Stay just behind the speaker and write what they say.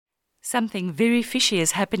Something very fishy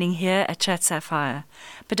is happening here at Chat Sapphire.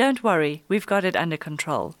 But don't worry, we've got it under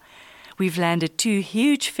control. We've landed 2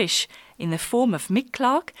 huge fish in the form of Mick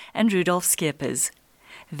Clark and Rudolf Skeepers.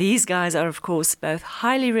 These guys are, of course, both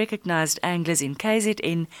highly recognized anglers in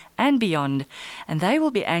KZN and beyond, and they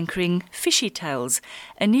will be anchoring Fishy Tales,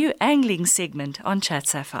 a new angling segment on Chat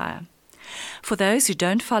Sapphire. For those who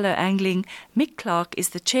don't follow angling, Mick Clark is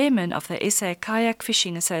the chairman of the SA Kayak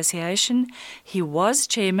Fishing Association. He was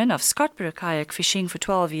chairman of Scottborough Kayak Fishing for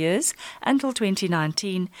 12 years until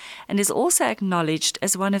 2019 and is also acknowledged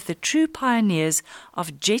as one of the true pioneers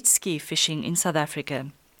of jet ski fishing in South Africa.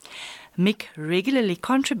 Mick regularly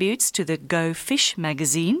contributes to the Go Fish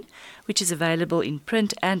magazine, which is available in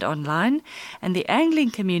print and online, and the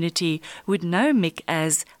angling community would know Mick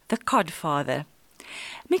as the Codfather.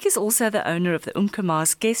 Mick is also the owner of the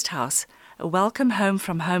Umkomaas Guest House, a welcome home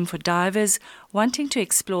from home for divers wanting to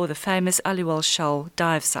explore the famous Aliwal Shoal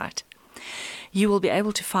dive site. You will be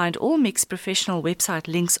able to find all Mick's professional website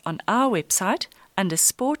links on our website under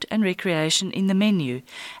Sport and Recreation in the menu,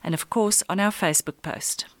 and of course on our Facebook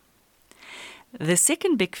post. The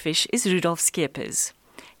second big fish is Rudolf Skeepers.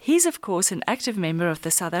 He's, of course, an active member of the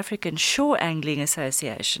South African Shore Angling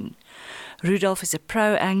Association. Rudolf is a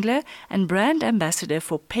pro angler and brand ambassador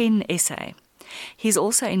for Penn SA. He's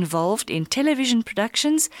also involved in television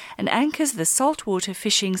productions and anchors the Saltwater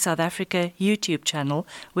Fishing South Africa YouTube channel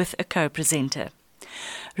with a co-presenter.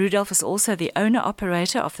 Rudolf is also the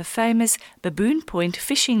owner-operator of the famous Baboon Point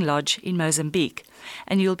Fishing Lodge in Mozambique,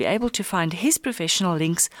 and you'll be able to find his professional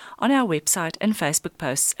links on our website and Facebook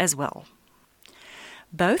posts as well.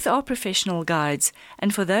 Both are professional guides,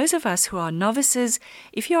 and for those of us who are novices,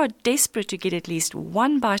 if you are desperate to get at least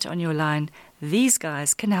one bite on your line, these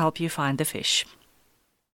guys can help you find the fish.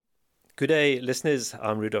 Good day, listeners.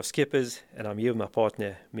 I'm Rudolf Skeepers, and I'm here with my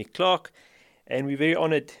partner, Mick Clark, and we're very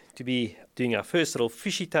honoured to be doing our first little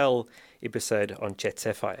Fishy Tale episode on Chat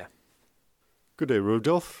Sapphire. Good day,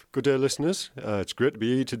 Rudolf. Good day, listeners. It's great to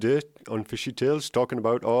be here today on Fishy Tales, talking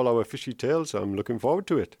about all our fishy tales. I'm looking forward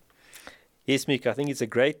to it. Yes, Mick, I think it's a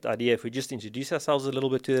great idea if we just introduce ourselves a little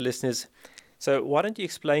bit to the listeners. So why don't you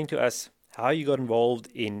explain to us how you got involved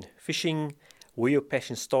in fishing, where your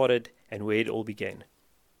passion started, and where it all began?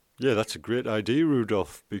 Yeah, that's a great idea,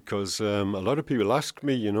 Rudolf, because a lot of people ask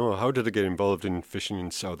me, how did I get involved in fishing in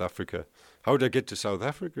South Africa? How did I get to South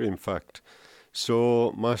Africa, in fact?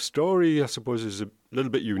 So my story, I suppose, is a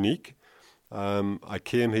little bit unique. I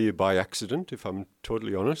came here by accident, if I'm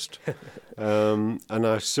totally honest. And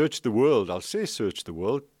I searched the world,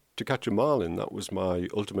 to catch a marlin. That was my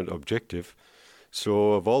ultimate objective.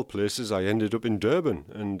 So of all places, I ended up in Durban.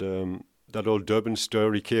 And that old Durban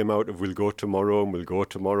story came out of we'll go tomorrow, and we'll go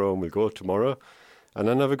tomorrow, and we'll go tomorrow. And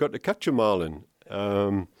I never got to catch a marlin.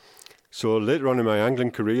 So later on in my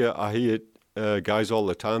angling career, I hear guys all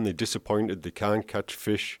the time, they're disappointed, they can't catch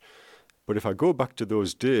fish. But if I go back to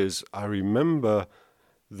those days, I remember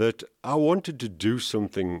that I wanted to do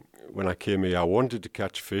something when I came here. I wanted to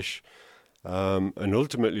catch fish. And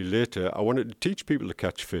ultimately later, I wanted to teach people to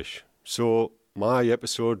catch fish. So my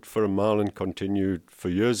episode for a marlin continued for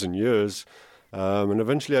years and years. And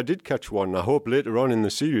eventually I did catch one. I hope later on in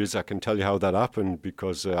the series I can tell you how that happened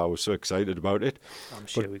because I was so excited about it. I'm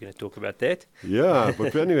sure we're going to talk about that. Yeah,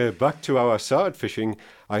 but anyway, back to how I started fishing.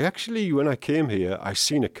 I actually, when I came here, I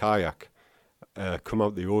seen a kayak come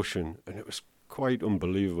out the ocean, and it was quite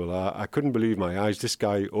unbelievable. I couldn't believe my eyes. This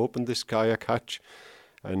guy opened this kayak hatch,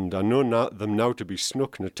 and I know them now to be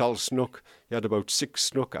snook, Natal snook. He had about 6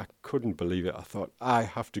 snook. I couldn't believe it. I thought, I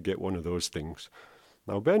have to get one of those things.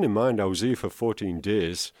 Now, bearing in mind, I was here for 14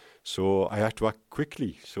 days, so I had to act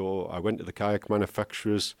quickly. So I went to the kayak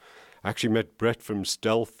manufacturers. I actually met Brett from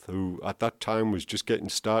Stealth, who at that time was just getting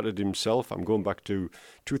started himself. I'm going back to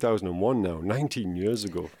 2001 now, 19 years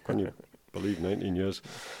ago. Can you believe 19 years?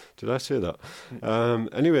 Did I say that?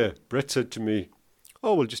 Anyway, Brett said to me,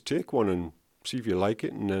 we'll just take one and see if you like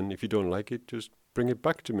it, and then if you don't like it, just bring it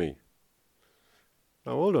back to me.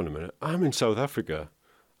 Now, hold on a minute. I'm in South Africa.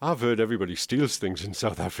 I've heard everybody steals things in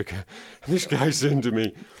South Africa. And this guy's saying to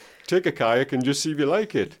me, take a kayak and just see if you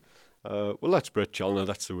like it. Well, that's Brett Chalner.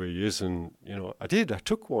 That's the way he is. And, I did. I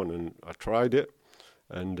took one and I tried it.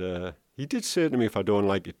 And he did say to me, if I don't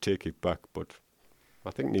like it, take it back. But I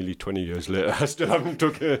think nearly 20 years later, I still haven't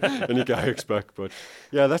took any kayaks back. But,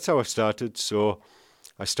 yeah, that's how I started. So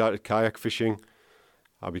I started kayak fishing.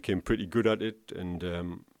 I became pretty good at it.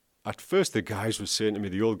 And at first,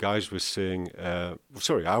 the old guys were saying, I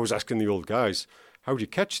was asking the old guys, how do you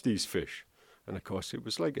catch these fish? And of course, it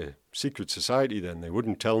was like a secret society then. They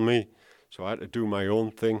wouldn't tell me, so I had to do my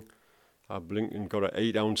own thing. I blinked and got an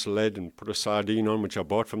 8-ounce lead and put a sardine on, which I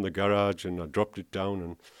bought from the garage, and I dropped it down.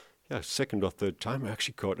 And yeah, second or third time, I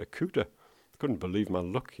actually caught a cooter. Couldn't believe my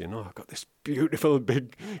luck, you know. I got this beautiful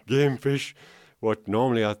big game fish. What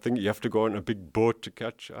normally I think you have to go on a big boat to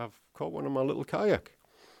catch. I've caught one on my little kayak.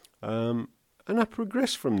 And I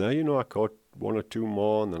progressed from there. You know, I caught 1 or 2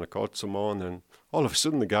 more, and then I caught some more, and then all of a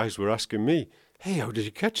sudden the guys were asking me, hey, how did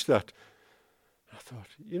you catch that? I thought,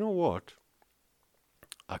 you know what?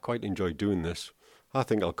 I quite enjoy doing this. I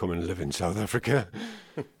think I'll come and live in South Africa.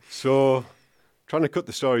 So, trying to cut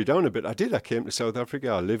the story down a bit, I did. I came to South Africa.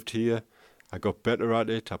 I lived here. I got better at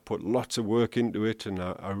it. I put lots of work into it, and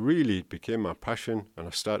I really it became my passion. And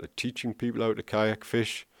I started teaching people how to kayak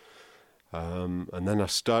fish. And then I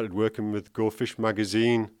started working with Go Fish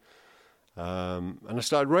magazine. And I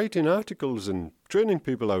started writing articles and training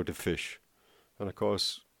people how to fish. And of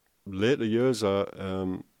course, later years,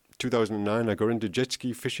 2009, I got into jet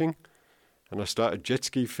ski fishing. And I started jet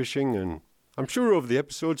ski fishing. And I'm sure over the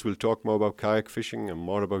episodes, we'll talk more about kayak fishing and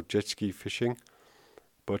more about jet ski fishing.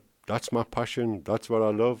 But that's my passion. That's what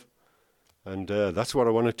I love. And that's what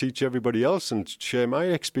I want to teach everybody else and share my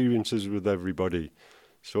experiences with everybody.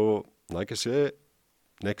 So, like I say,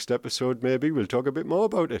 next episode maybe we'll talk a bit more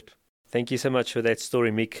about it. Thank you so much for that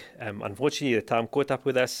story, Mick. Unfortunately, the time caught up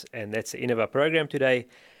with us, and that's the end of our program today.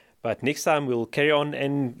 But next time we'll carry on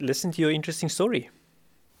and listen to your interesting story.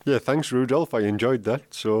 Yeah, thanks, Rudolph. I enjoyed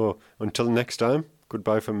that. So until next time,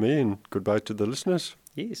 goodbye from me and goodbye to the listeners.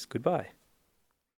 Yes, goodbye.